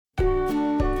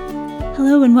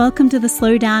Hello and welcome to the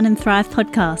Slow Down and Thrive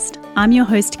podcast. I'm your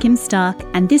host, Kim Stark,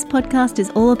 and this podcast is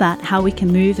all about how we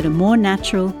can move at a more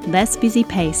natural, less busy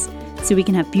pace so we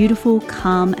can have beautiful,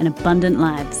 calm, and abundant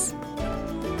lives.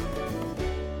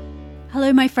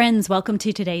 Hello, my friends. Welcome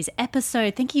to today's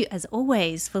episode. Thank you, as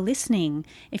always, for listening.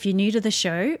 If you're new to the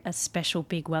show, a special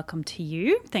big welcome to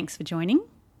you. Thanks for joining.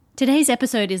 Today's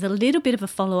episode is a little bit of a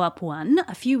follow-up one.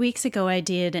 A few weeks ago, I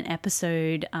did an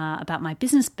episode about my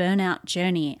business burnout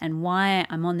journey and why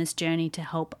I'm on this journey to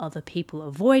help other people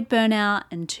avoid burnout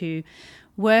and to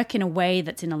work in a way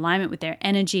that's in alignment with their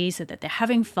energy so that they're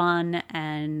having fun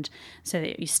and so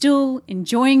that you're still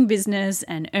enjoying business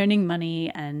and earning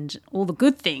money and all the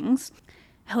good things.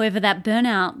 However, that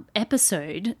burnout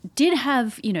episode did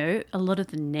have, a lot of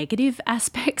the negative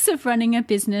aspects of running a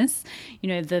business,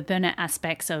 the burnout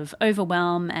aspects of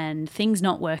overwhelm and things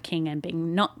not working and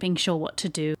not being sure what to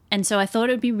do. And so I thought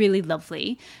it would be really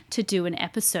lovely to do an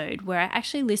episode where I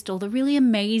actually list all the really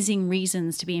amazing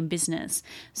reasons to be in business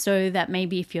so that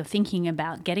maybe if you're thinking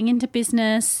about getting into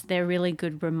business, they're really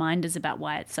good reminders about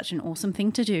why it's such an awesome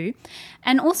thing to do.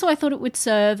 And also I thought it would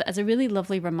serve as a really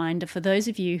lovely reminder for those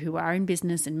of you who are in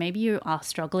business and maybe you are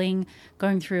struggling,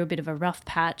 going through a bit of a rough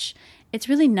patch. It's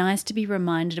really nice to be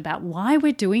reminded about why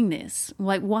we're doing this.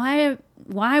 Like, why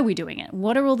are we doing it?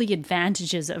 What are all the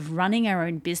advantages of running our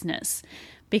own business?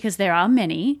 Because there are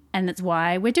many, and that's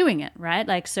why we're doing it,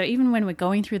 right? So even when we're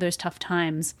going through those tough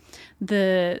times,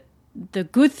 the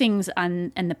good things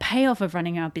and the payoff of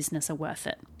running our business are worth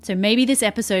it. So maybe this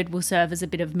episode will serve as a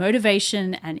bit of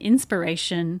motivation and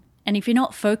inspiration. And if you're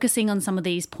not focusing on some of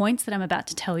these points that I'm about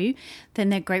to tell you, then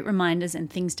they're great reminders and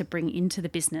things to bring into the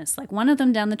business. Like one of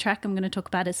them down the track I'm going to talk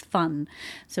about is fun.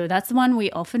 So that's the one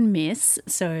we often miss.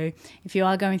 So if you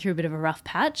are going through a bit of a rough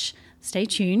patch, stay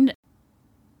tuned.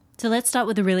 So let's start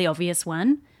with the really obvious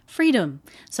one, freedom.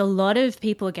 So a lot of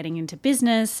people are getting into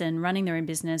business and running their own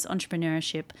business,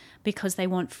 entrepreneurship, because they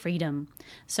want freedom.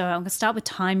 So I'm going to start with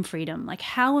time freedom. Like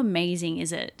how amazing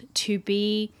is it to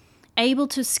be able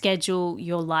to schedule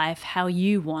your life how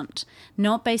you want,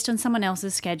 not based on someone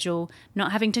else's schedule,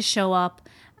 not having to show up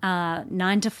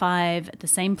 9 to 5 at the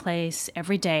same place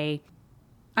every day.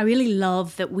 I really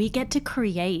love that we get to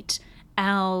create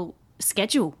our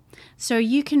schedule. So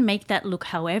you can make that look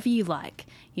however you like,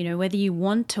 whether you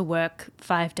want to work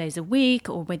 5 days a week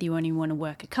or whether you only want to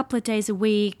work a couple of days a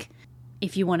week.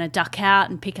 If you want to duck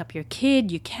out and pick up your kid,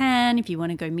 you can. If you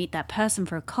want to go meet that person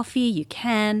for a coffee, you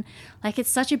can. It's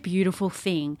such a beautiful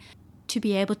thing to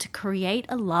be able to create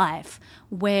a life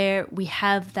where we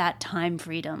have that time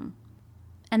freedom.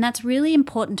 And that's really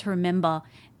important to remember,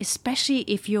 especially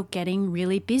if you're getting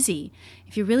really busy.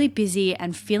 If you're really busy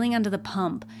and feeling under the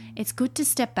pump, it's good to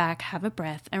step back, have a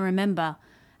breath, and remember,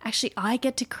 actually, I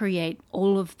get to create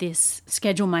all of this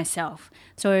schedule myself.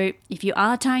 So if you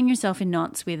are tying yourself in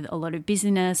knots with a lot of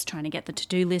busyness, trying to get the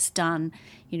to-do list done,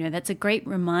 that's a great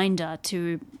reminder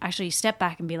to actually step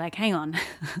back and be like, hang on,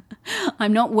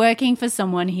 I'm not working for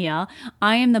someone here.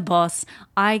 I am the boss.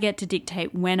 I get to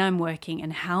dictate when I'm working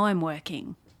and how I'm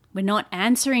working. We're not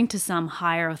answering to some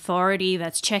higher authority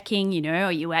that's checking,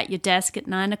 are you at your desk at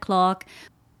 9 o'clock?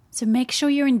 So make sure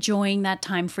you're enjoying that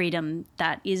time freedom.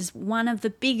 That is one of the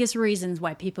biggest reasons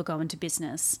why people go into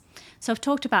business. So I've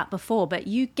talked about before, but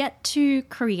you get to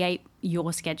create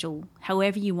your schedule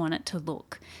however you want it to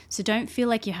look. So don't feel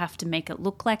like you have to make it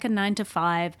look like a 9 to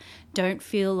 5. Don't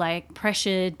feel like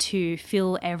pressured to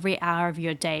fill every hour of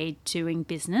your day doing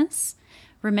business.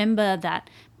 Remember that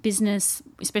business,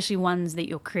 especially ones that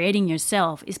you're creating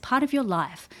yourself, is part of your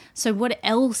life. So what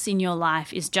else in your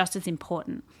life is just as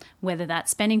important? Whether that's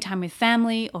spending time with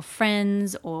family or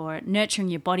friends or nurturing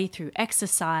your body through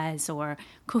exercise or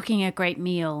cooking a great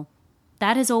meal.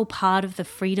 That is all part of the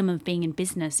freedom of being in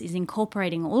business, is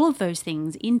incorporating all of those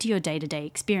things into your day-to-day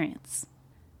experience.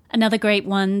 Another great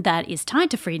one that is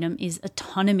tied to freedom is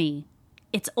autonomy.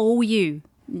 It's all you.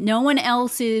 No one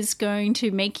else is going to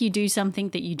make you do something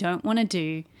that you don't want to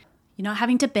do. You're not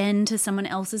having to bend to someone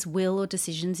else's will or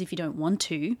decisions if you don't want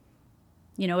to.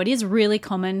 It is really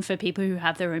common for people who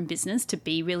have their own business to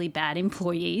be really bad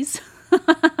employees.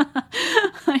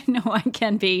 I know I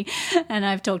can be. And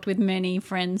I've talked with many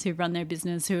friends who run their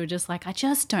business who are just like, I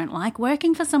just don't like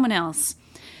working for someone else.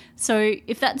 So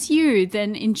if that's you,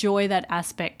 then enjoy that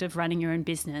aspect of running your own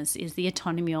business, is the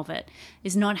autonomy of it,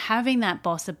 is not having that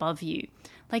boss above you.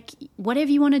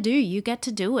 Whatever you want to do, you get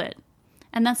to do it.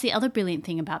 And that's the other brilliant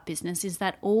thing about business, is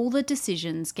that all the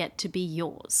decisions get to be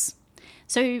yours.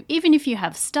 So even if you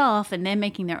have staff and they're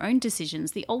making their own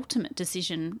decisions, the ultimate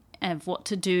decision of what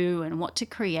to do and what to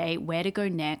create, where to go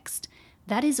next,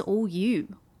 that is all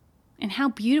you. And how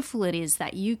beautiful it is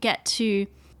that you get to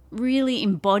really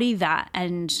embody that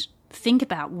and think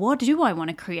about, what do I want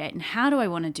to create and how do I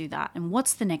want to do that and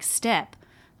what's the next step?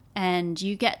 And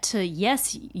you get to,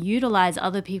 yes, utilize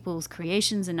other people's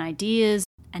creations and ideas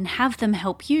and have them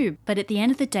help you. But at the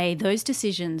end of the day, those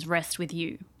decisions rest with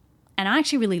you. And I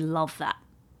actually really love that.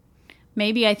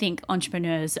 Maybe I think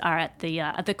entrepreneurs are at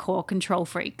the core control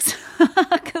freaks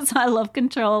because I love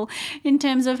control in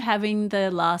terms of having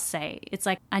the last say. It's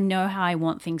like I know how I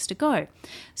want things to go.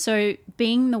 So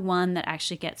being the one that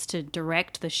actually gets to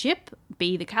direct the ship,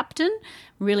 be the captain,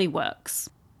 really works.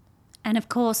 And of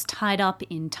course, tied up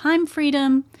in time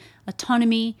freedom,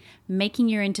 autonomy, making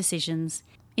your own decisions,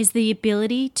 is the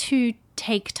ability to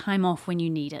take time off when you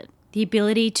need it. The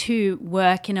ability to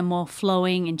work in a more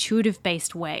flowing,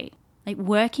 intuitive-based way. Like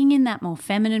working in that more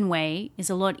feminine way is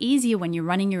a lot easier when you're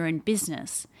running your own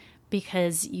business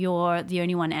because you're the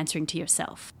only one answering to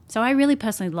yourself. So I really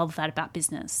personally love that about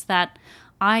business, that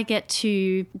I get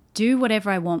to do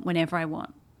whatever I want whenever I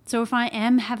want. So if I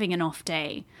am having an off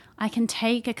day, I can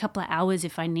take a couple of hours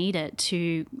if I need it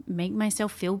to make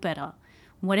myself feel better,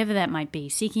 whatever that might be,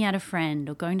 seeking out a friend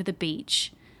or going to the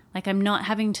beach. Like I'm not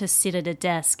having to sit at a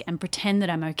desk and pretend that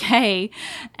I'm okay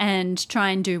and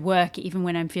try and do work even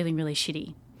when I'm feeling really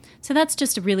shitty. So that's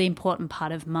just a really important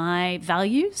part of my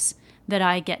values, that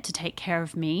I get to take care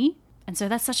of me. And so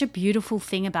that's such a beautiful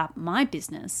thing about my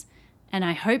business. And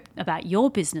I hope about your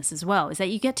business as well, is that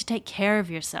you get to take care of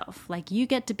yourself. Like you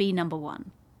get to be number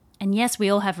one. And yes, we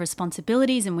all have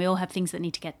responsibilities and we all have things that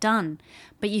need to get done,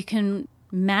 but you can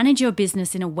manage your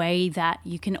business in a way that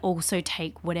you can also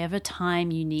take whatever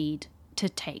time you need to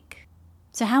take.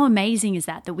 So how amazing is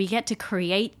that we get to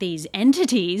create these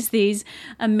entities, these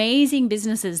amazing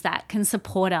businesses that can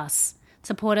support us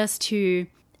to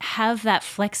have that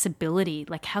flexibility.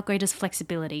 Like how great is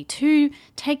flexibility to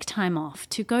take time off,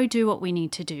 to go do what we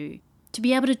need to do, to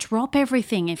be able to drop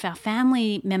everything if our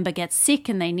family member gets sick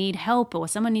and they need help or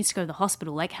someone needs to go to the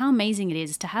hospital. Like how amazing it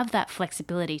is to have that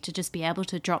flexibility to just be able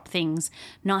to drop things,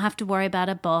 not have to worry about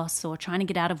a boss or trying to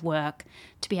get out of work,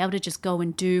 to be able to just go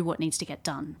and do what needs to get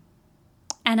done.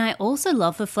 And I also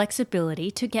love the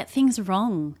flexibility to get things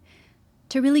wrong,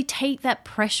 to really take that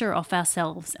pressure off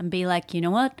ourselves and be like, you know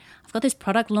what, I've got this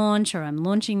product launch or I'm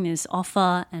launching this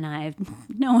offer and I have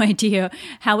no idea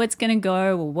how it's going to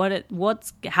go or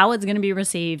how it's going to be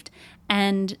received.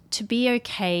 And to be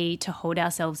okay to hold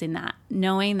ourselves in that,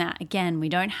 knowing that, again, we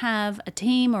don't have a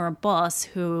team or a boss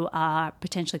who are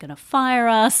potentially going to fire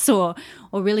us or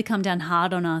really come down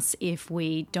hard on us if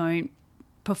we don't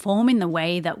perform in the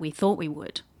way that we thought we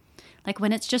would. Like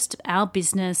when it's just our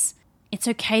business, it's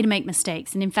okay to make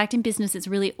mistakes. And in fact, in business, it's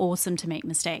really awesome to make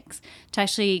mistakes, to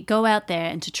actually go out there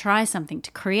and to try something,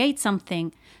 to create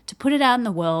something, to put it out in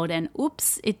the world and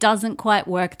oops, it doesn't quite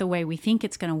work the way we think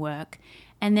it's going to work.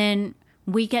 And then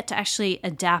we get to actually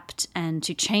adapt and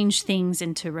to change things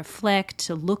and to reflect,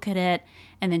 to look at it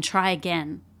and then try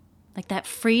again. Like that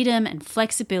freedom and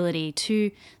flexibility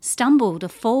to stumble, to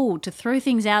fall, to throw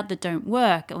things out that don't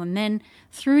work. And then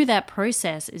through that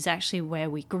process is actually where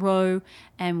we grow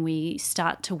and we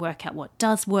start to work out what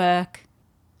does work.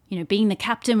 You know, being the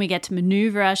captain, we get to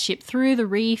maneuver our ship through the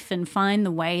reef and find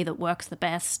the way that works the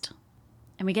best.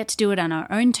 And we get to do it on our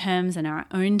own terms and our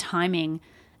own timing.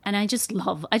 And I just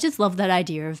love that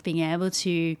idea of being able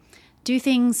to do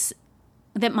things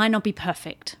that might not be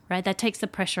perfect, right? That takes the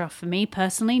pressure off for me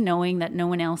personally, knowing that no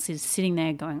one else is sitting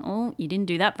there going, oh, you didn't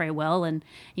do that very well. And,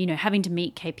 you know, having to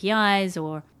meet KPIs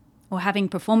or having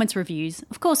performance reviews.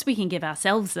 Of course, we can give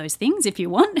ourselves those things if you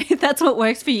want. If that's what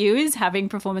works for you, is having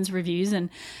performance reviews and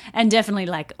definitely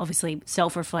like obviously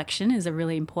self-reflection is a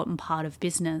really important part of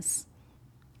business.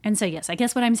 And so, yes, I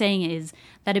guess what I'm saying is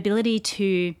that ability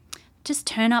to just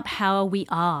turn up how we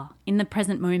are in the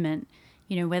present moment,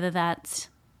 you know, whether that's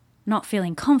not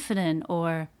feeling confident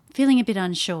or feeling a bit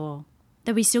unsure,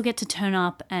 that we still get to turn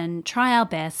up and try our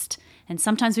best. And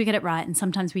sometimes we get it right and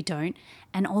sometimes we don't.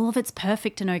 And all of it's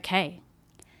perfect and okay.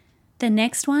 The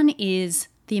next one is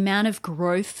the amount of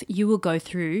growth you will go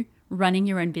through running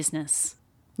your own business.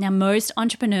 Now, most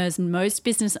entrepreneurs and most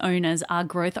business owners are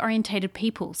growth-orientated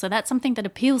people. So that's something that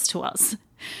appeals to us.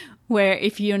 Where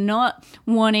if you're not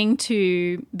wanting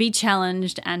to be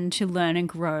challenged and to learn and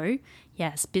grow,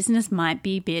 yes, business might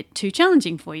be a bit too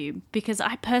challenging for you, because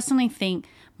I personally think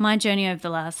my journey over the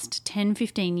last 10,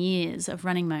 15 years of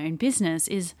running my own business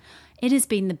it has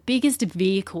been the biggest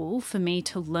vehicle for me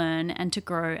to learn and to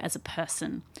grow as a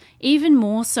person. Even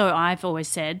more so, I've always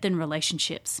said, than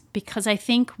relationships, because I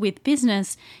think with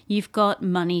business, you've got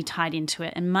money tied into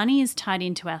it, and money is tied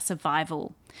into our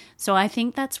survival. So I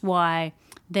think that's why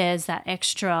there's that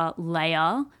extra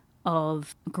layer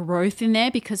of growth in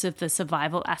there because of the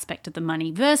survival aspect of the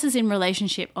money, versus in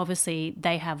relationship, obviously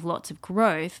they have lots of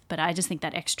growth, but I just think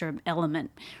that extra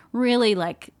element really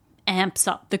like amps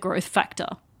up the growth factor.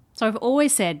 So I've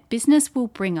always said business will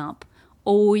bring up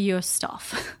all your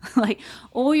stuff, like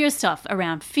all your stuff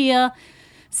around fear,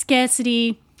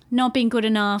 scarcity, not being good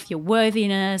enough, your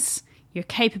worthiness, your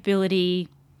capability,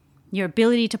 your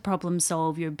ability to problem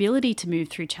solve, your ability to move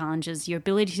through challenges, your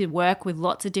ability to work with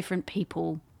lots of different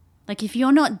people. Like if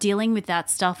you're not dealing with that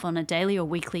stuff on a daily or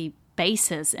weekly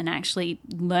basis and actually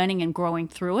learning and growing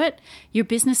through it, your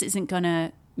business isn't going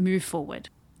to move forward.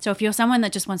 So if you're someone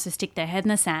that just wants to stick their head in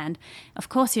the sand, of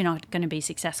course you're not going to be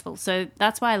successful. So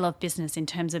that's why I love business in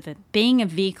terms of it being a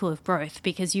vehicle of growth,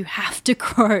 because you have to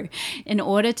grow. In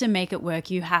order to make it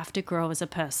work, you have to grow as a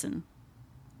person.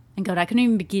 And God, I couldn't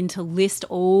even begin to list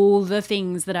all the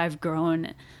things that I've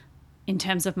grown in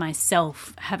terms of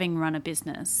myself having run a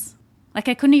business. Like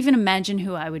I couldn't even imagine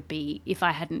who I would be if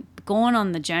I hadn't gone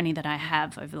on the journey that I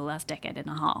have over the last decade and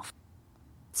a half.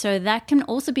 So that can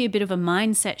also be a bit of a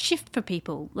mindset shift for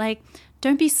people. Like,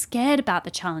 don't be scared about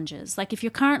the challenges. Like if you're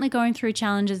currently going through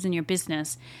challenges in your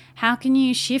business, how can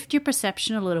you shift your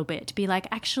perception a little bit to be like,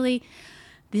 actually,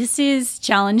 this is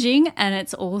challenging and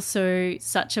it's also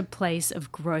such a place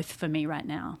of growth for me right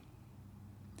now.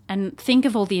 And think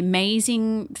of all the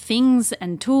amazing things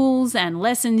and tools and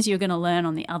lessons you're going to learn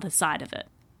on the other side of it.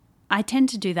 I tend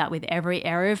to do that with every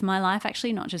area of my life,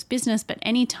 actually, not just business, but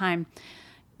anytime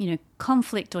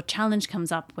conflict or challenge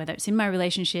comes up, whether it's in my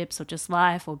relationships or just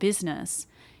life or business,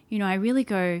 I really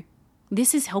go,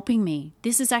 this is helping me.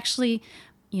 This is actually,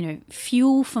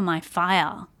 fuel for my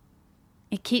fire.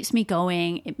 It keeps me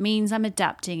going. It means I'm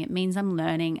adapting. It means I'm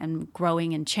learning and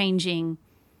growing and changing.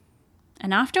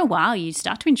 And after a while, you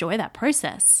start to enjoy that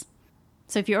process.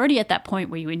 So if you're already at that point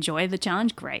where you enjoy the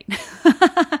challenge, great.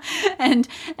 and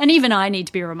even I need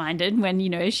to be reminded when,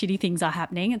 shitty things are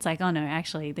happening. It's like, oh no,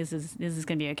 actually, this is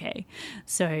going to be okay.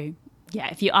 So yeah,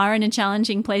 if you are in a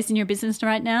challenging place in your business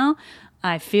right now,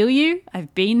 I feel you.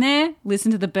 I've been there.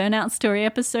 Listen to the burnout story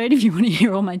episode if you want to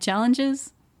hear all my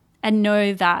challenges. And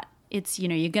know that it's,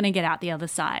 you're going to get out the other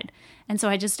side. And so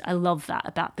I love that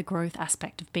about the growth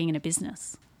aspect of being in a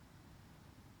business.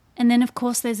 And then, of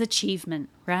course, there's achievement,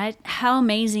 right? How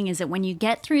amazing is it when you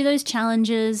get through those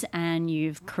challenges and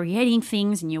you're creating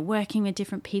things and you're working with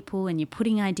different people and you're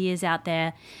putting ideas out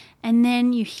there, and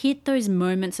then you hit those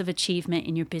moments of achievement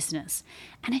in your business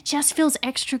and it just feels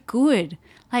extra good.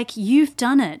 Like you've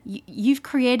done it. You've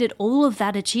created all of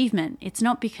that achievement. It's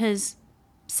not because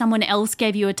someone else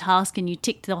gave you a task and you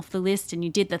ticked it off the list and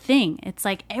you did the thing. It's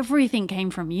like everything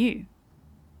came from you.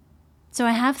 So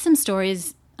I have some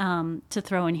stories to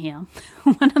throw in here.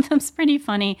 One of them's pretty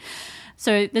funny.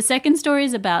 So the second story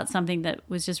is about something that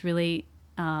was just really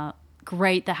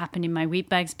great that happened in my wheat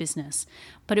bags business.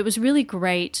 But it was really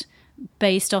great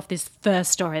based off this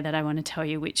first story that I want to tell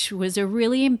you, which was a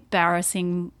really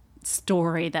embarrassing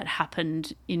story that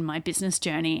happened in my business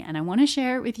journey. And I want to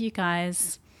share it with you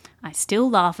guys. I still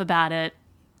laugh about it.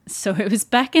 So it was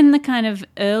back in the kind of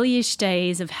early-ish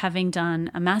days of having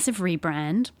done a massive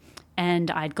rebrand.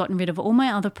 And I'd gotten rid of all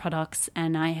my other products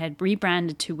and I had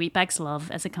rebranded to Wheat Bags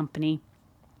Love as a company.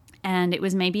 And it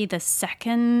was maybe the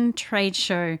second trade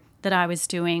show that I was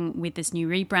doing with this new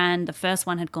rebrand. The first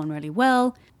one had gone really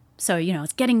well. So, I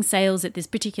was getting sales at this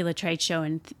particular trade show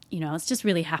and, I was just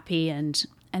really happy. And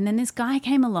then this guy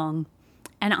came along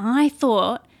and I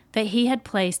thought that he had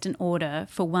placed an order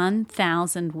for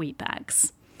 1,000 wheat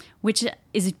bags, which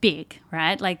is big,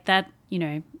 right? Like that,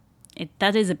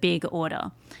 that is a big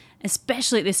order.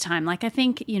 Especially at this time. Like I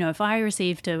think, if I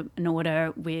received an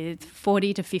order with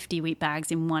 40 to 50 wheat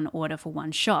bags in one order for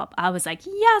one shop, I was like,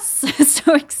 yes,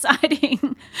 so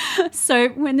exciting. So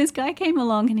when this guy came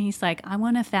along and he's like, I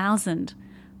want 1,000,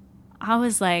 I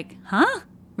was like, huh?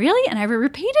 Really? And I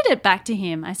repeated it back to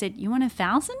him. I said, you want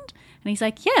 1,000? And he's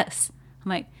like, yes. I'm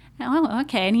like, oh,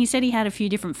 okay. And he said he had a few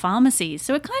different pharmacies.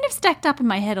 So it kind of stacked up in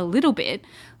my head a little bit,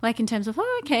 like in terms of,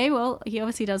 oh, okay, well, he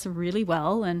obviously does really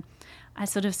well. And I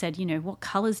sort of said, what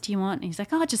colors do you want? And he's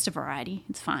like, oh, just a variety.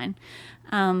 It's fine.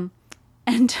 And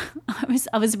I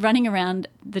was running around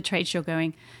the trade show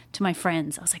going to my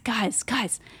friends. I was like, guys,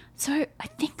 so I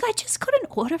think I just got an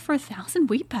order for 1,000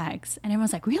 wheat bags. And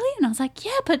everyone's like, really? And I was like,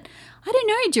 yeah, but I don't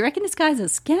know. Do you reckon this guy's a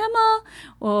scammer?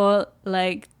 Or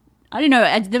like, I don't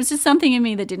know. There was just something in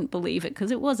me that didn't believe it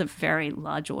because it was a very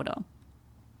large order.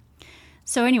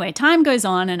 So anyway, time goes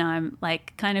on and I'm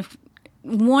like kind of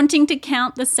wanting to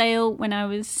count the sale when I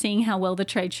was seeing how well the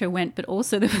trade show went, but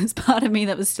also there was part of me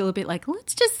that was still a bit like,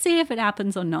 let's just see if it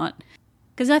happens or not.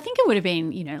 Because I think it would have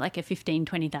been, like a $15,000,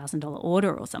 $20,000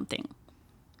 order or something.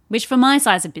 which for my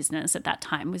size of business at that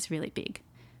time was really big.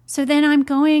 So then I'm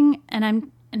going and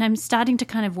I'm starting to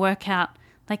kind of work out,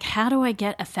 like, how do I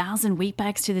get 1,000 wheat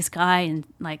bags to this guy in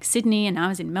like Sydney, and I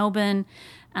was in Melbourne,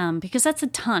 because that's a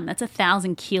ton, that's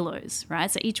 1,000 kilos, right?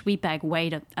 So each wheat bag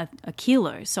weighed a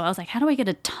kilo. So I was like, how do I get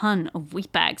a ton of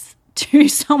wheat bags to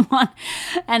someone?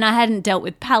 And I hadn't dealt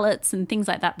with pallets and things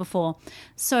like that before.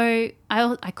 So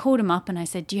I called him up and I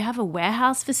said, do you have a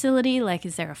warehouse facility? Like,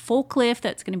 is there a forklift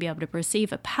that's going to be able to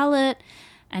receive a pallet?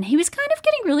 And he was kind of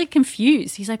getting really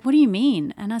confused. He's like, what do you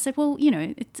mean? And I said, well,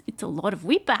 it's a lot of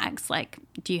wheat bags. Like,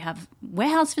 do you have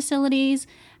warehouse facilities?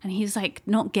 And he's like,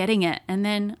 not getting it. And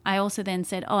then I also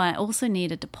said, I also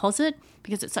need a deposit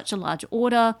because it's such a large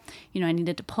order. I need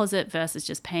a deposit versus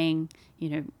just paying,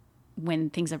 when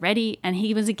things are ready. And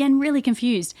he was again really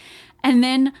confused. And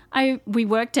then we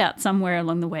worked out somewhere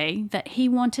along the way that he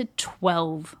wanted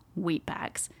 12 wheat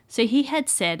bags. So he had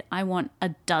said, I want a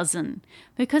dozen.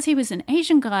 Because he was an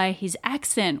Asian guy, his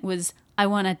accent was, I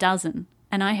want a dozen.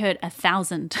 And I heard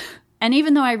 1,000. And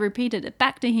even though I repeated it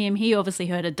back to him, he obviously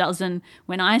heard a dozen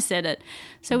when I said it.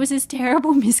 So it was this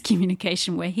terrible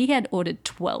miscommunication where he had ordered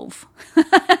 12.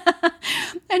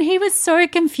 And he was so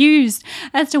confused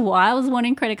as to why I was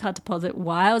wanting credit card deposit,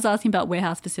 why I was asking about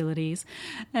warehouse facilities.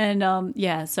 And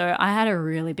so I had a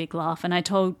really big laugh. And I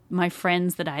told my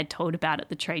friends that I had told about at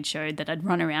the trade show that I'd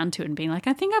run around to and been like,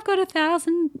 I think I've got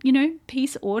 1,000,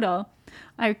 piece order.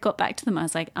 I got back to them. I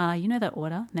was like, that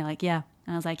order? And they're like, yeah.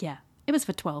 And I was like, yeah. It was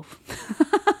for 12.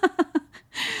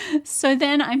 So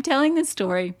then I'm telling this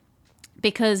story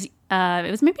because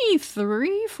it was maybe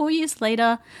 3-4 years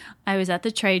later. I was at the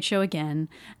trade show again,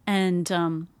 and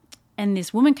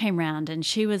this woman came round and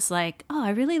she was like, oh,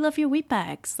 I really love your wheat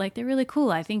bags. Like, they're really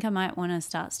cool. I think I might want to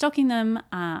start stocking them,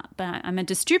 but I'm a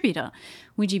distributor.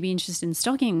 Would you be interested in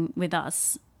stocking with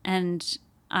us? And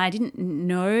I didn't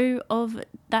know of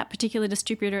that particular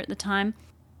distributor at the time.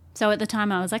 So at the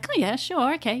time I was like, oh yeah,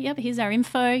 sure, okay, yep, here's our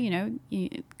info, you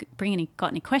got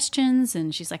any questions?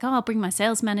 And she's like, oh, I'll bring my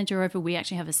sales manager over. We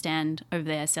actually have a stand over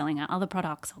there selling our other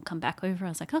products. I'll come back over. I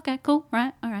was like, okay, cool,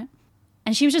 right, all right.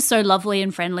 And she was just so lovely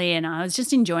and friendly, and I was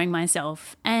just enjoying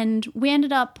myself. And we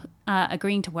ended up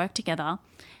agreeing to work together.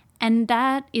 And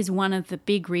that is one of the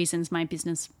big reasons my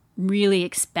business really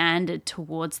expanded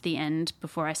towards the end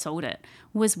before I sold it,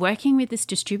 was working with this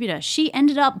distributor. She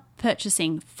ended up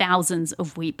purchasing thousands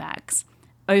of wheat bags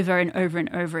over and over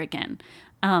and over again,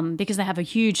 because they have a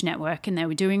huge network and they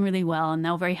were doing really well and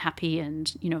they were very happy.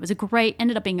 And, it was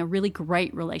ended up being a really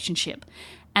great relationship.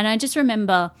 And I just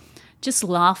remember just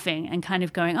laughing and kind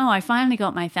of going, oh, I finally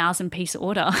got my 1,000-piece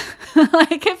order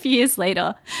like a few years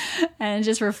later, and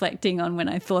just reflecting on when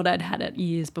I thought I'd had it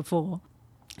years before.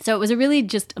 So it was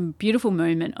just a beautiful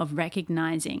moment of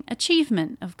recognizing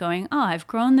achievement, of going, oh, I've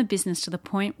grown the business to the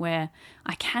point where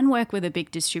I can work with a big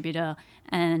distributor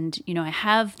and, I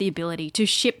have the ability to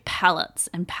ship pallets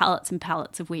and pallets and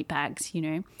pallets of wheat bags,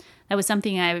 That was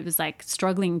something I was like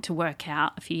struggling to work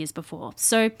out a few years before.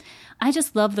 So I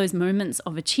just love those moments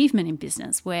of achievement in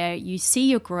business where you see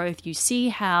your growth, you see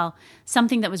how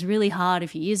something that was really hard a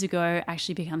few years ago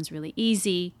actually becomes really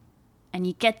easy. And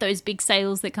you get those big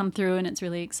sales that come through, and it's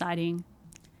really exciting.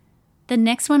 The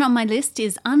next one on my list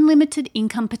is unlimited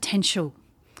income potential.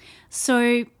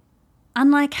 So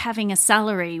unlike having a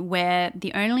salary where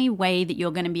the only way that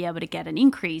you're going to be able to get an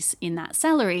increase in that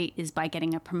salary is by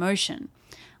getting a promotion,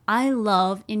 I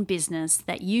love in business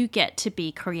that you get to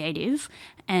be creative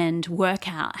and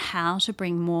work out how to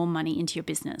bring more money into your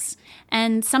business.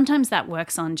 And sometimes that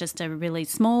works on just a really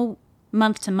small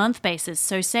month-to-month basis.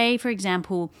 So say, for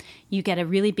example, you get a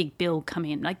really big bill come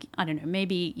in. Like, I don't know,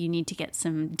 maybe you need to get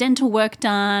some dental work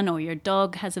done, or your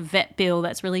dog has a vet bill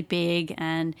that's really big,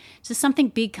 and just something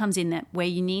big comes in that where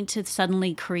you need to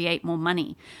suddenly create more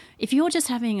money. If you're just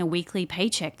having a weekly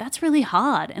paycheck, that's really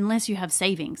hard unless you have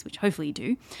savings, which hopefully you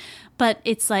do. But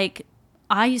it's like,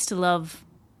 I used to love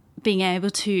being able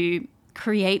to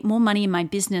create more money in my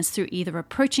business through either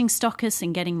approaching stockists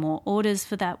and getting more orders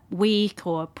for that week,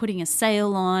 or putting a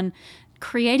sale on,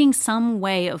 creating some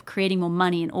way of creating more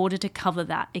money in order to cover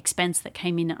that expense that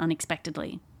came in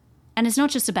unexpectedly. And it's not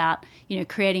just about,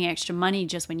 creating extra money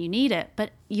just when you need it,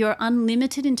 but you're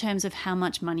unlimited in terms of how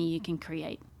much money you can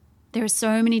create. There are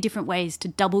so many different ways to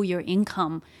double your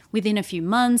income within a few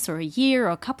months or a year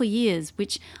or a couple of years,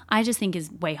 which I just think is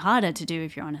way harder to do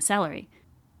if you're on a salary.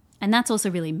 And that's also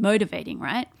really motivating,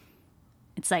 right?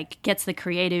 It's like gets the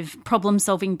creative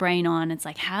problem-solving brain on. It's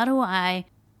like, how do I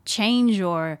change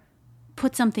or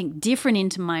put something different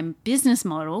into my business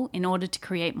model in order to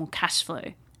create more cash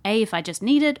flow? A, if I just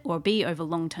need it, or B, over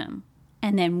long term.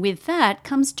 And then with that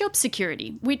comes job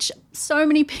security, which so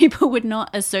many people would not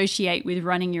associate with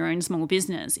running your own small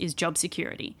business is job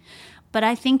security. But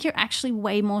I think you're actually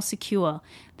way more secure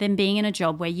than being in a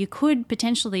job where you could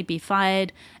potentially be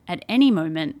fired at any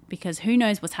moment because who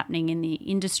knows what's happening in the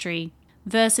industry.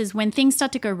 Versus when things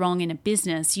start to go wrong in a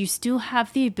business, you still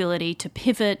have the ability to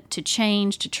pivot, to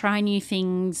change, to try new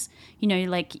things. You know,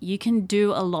 like you can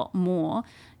do a lot more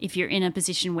if you're in a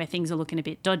position where things are looking a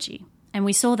bit dodgy. And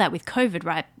we saw that with COVID,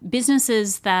 right?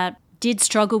 Businesses that did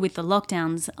struggle with the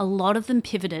lockdowns, a lot of them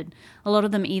pivoted. A lot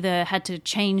of them either had to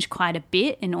change quite a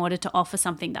bit in order to offer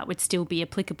something that would still be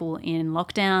applicable in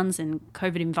lockdowns and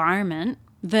COVID environment,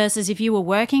 versus if you were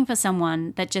working for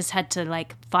someone that just had to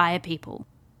like fire people.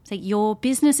 It's like your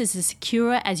business is as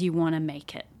secure as you want to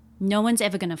make it. No one's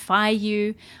ever going to fire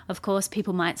you. Of course,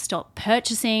 people might stop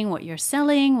purchasing what you're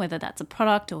selling, whether that's a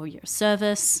product or your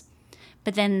service.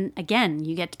 But then again,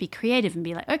 you get to be creative and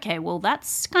be like, okay, well,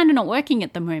 that's kind of not working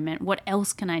at the moment. What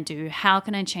else can I do? How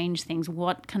can I change things?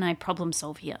 What can I problem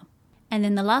solve here? And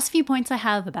then the last few points I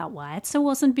have about why it's so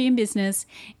awesome to be in business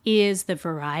is the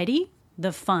variety,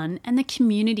 the fun, and the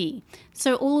community.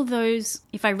 So all of those,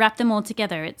 if I wrap them all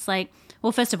together, it's like,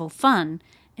 well, first of all, fun.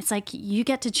 It's like you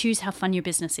get to choose how fun your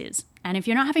business is. And if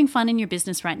you're not having fun in your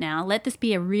business right now, let this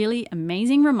be a really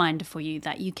amazing reminder for you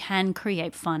that you can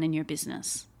create fun in your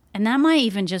business. And that might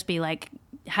even just be like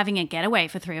having a getaway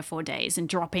for 3 or 4 days and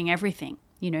dropping everything,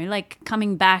 you know, like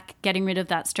coming back, getting rid of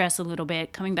that stress a little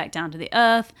bit, coming back down to the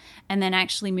earth, and then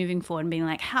actually moving forward and being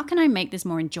like, how can I make this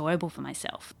more enjoyable for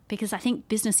myself? Because I think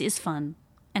business is fun.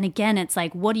 And again, it's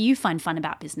like, what do you find fun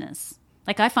about business?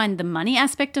 Like I find the money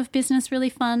aspect of business really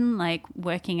fun, like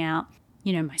working out,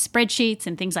 you know, my spreadsheets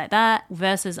and things like that,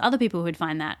 versus other people who would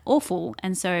find that awful.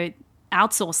 And so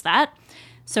outsource that.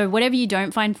 So whatever you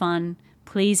don't find fun,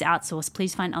 please outsource,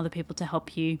 please find other people to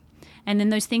help you. And then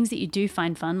those things that you do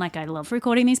find fun, like I love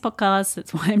recording these podcasts,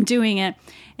 that's why I'm doing it.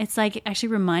 It's like actually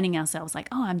reminding ourselves like,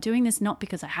 oh, I'm doing this not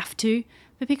because I have to,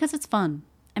 but because it's fun.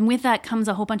 And with that comes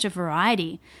a whole bunch of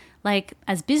variety. Like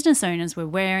as business owners, we're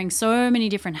wearing so many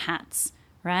different hats,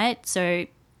 right? So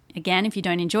again, if you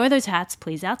don't enjoy those hats,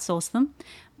 please outsource them.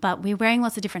 But we're wearing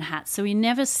lots of different hats. So we're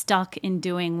never stuck in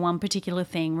doing one particular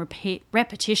thing,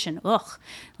 repetition. Ugh.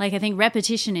 Like I think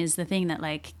repetition is the thing that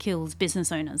like kills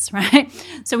business owners, right?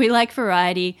 So we like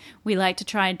variety. We like to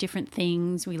try different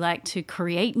things. We like to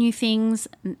create new things.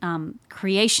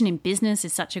 Creation in business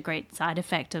is such a great side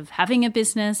effect of having a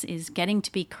business, is getting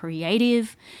to be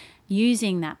creative,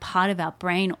 using that part of our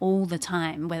brain all the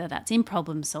time, whether that's in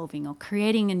problem solving or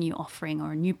creating a new offering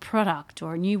or a new product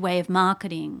or a new way of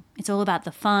marketing. It's all about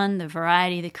the fun, the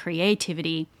variety, the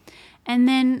creativity. And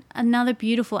then another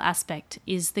beautiful aspect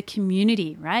is the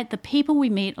community, right? The people we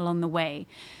meet along the way,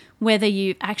 whether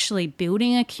you're actually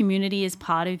building a community as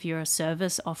part of your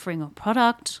service offering or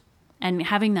product and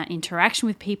having that interaction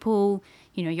with people,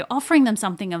 you know, you're offering them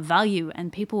something of value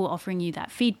and people offering you that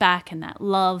feedback and that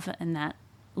love and that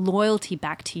loyalty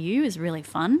back to you is really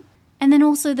fun. And then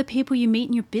also the people you meet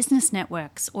in your business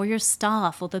networks or your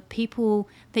staff or the people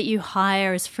that you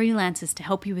hire as freelancers to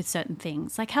help you with certain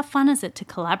things. Like how fun is it to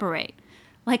collaborate?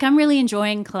 Like I'm really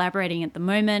enjoying collaborating at the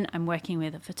moment. I'm working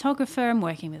with a photographer, I'm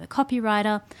working with a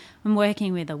copywriter, I'm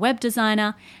working with a web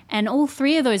designer, and all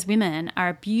 3 of those women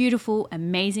are beautiful,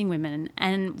 amazing women,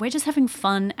 and we're just having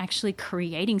fun actually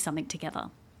creating something together.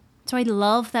 So I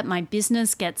love that my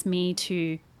business gets me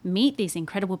to meet these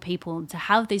incredible people and to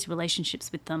have these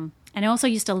relationships with them. And I also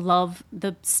used to love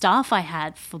the staff I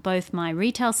had for both my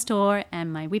retail store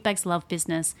and my Whitbags Love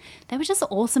business. They were just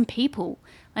awesome people.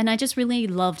 And I just really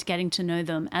loved getting to know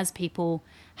them as people,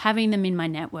 having them in my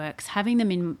networks, having them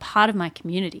in part of my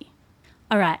community.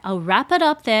 All right, I'll wrap it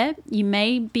up there. You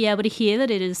may be able to hear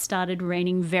that it has started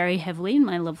raining very heavily in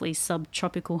my lovely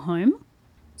subtropical home.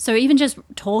 So even just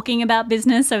talking about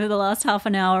business over the last half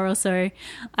an hour or so,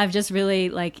 I've just really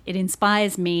it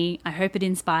inspires me. I hope it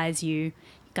inspires you.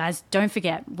 Guys, don't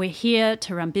forget, we're here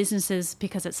to run businesses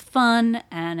because it's fun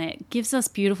and it gives us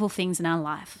beautiful things in our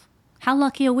life. How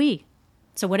lucky are we?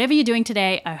 So whatever you're doing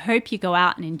today, I hope you go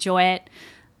out and enjoy it.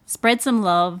 Spread some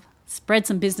love, spread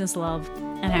some business love,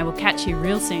 and I will catch you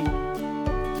real soon.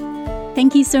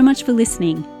 Thank you so much for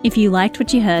listening. If you liked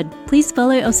what you heard, please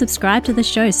follow or subscribe to the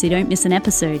show so you don't miss an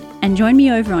episode. And join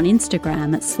me over on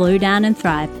Instagram at Slow Down and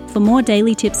Thrive for more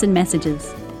daily tips and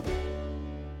messages.